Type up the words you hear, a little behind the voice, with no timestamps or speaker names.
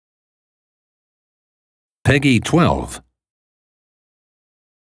Peggy 12.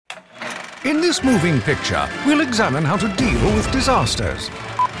 In this moving picture, we'll examine how to deal with disasters.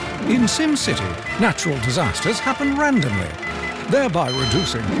 In SimCity, natural disasters happen randomly, thereby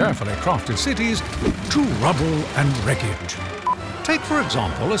reducing carefully crafted cities to rubble and wreckage. Take, for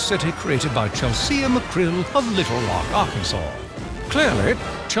example, a city created by Chelsia of Little Rock, Arkansas. Clearly,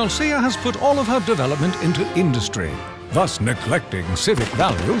 Chelsia has put all of her development into industry, thus neglecting civic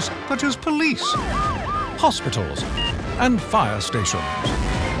values such as police, hospitals, and fire stations.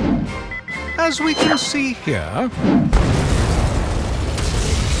 As we can see here,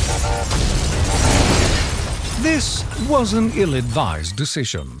 this was an ill-advised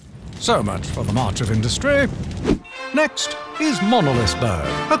decision. So much for the March of Industry. Next is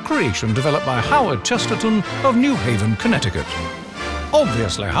Monolithsburg, a creation developed by Howard Chesterton of New Haven, Connecticut.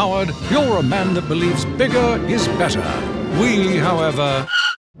 Obviously, Howard, you're a man that believes bigger is better. We, however,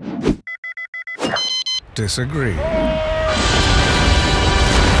 disagree.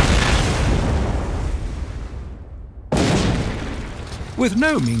 With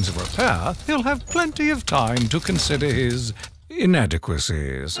no means of repair, he'll have plenty of time to consider his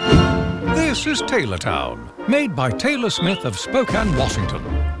inadequacies. This is Taylortown, made by Taylor Smith of Spokane, Washington.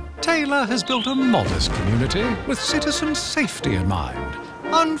 Taylor has built a modest community with citizens' safety in mind.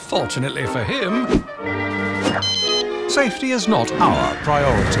 Unfortunately for him, safety is not our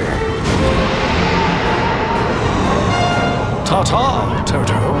priority. Ta-ta,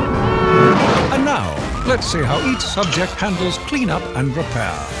 Toto. And now, let's see how each subject handles cleanup and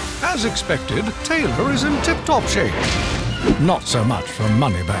repair. As expected, Taylor is in tip-top shape. Not so much for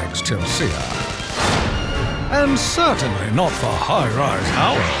Moneybags Chelsia. And certainly not for high-rise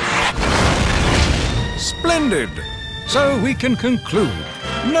Howard. Splendid! So we can conclude,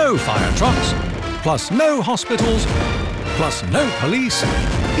 no fire trucks, plus no hospitals, plus no police,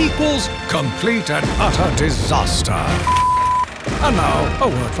 equals complete and utter disaster. And now, a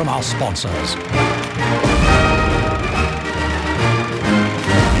word from our sponsors.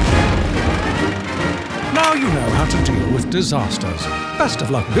 Now you know how to deal with disasters. Best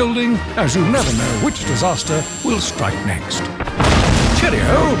of luck building, as you never know which disaster will strike next.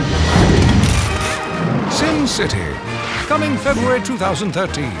 Cheerio! SimCity, coming February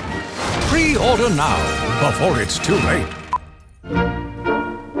 2013. Pre-order now, before it's too late.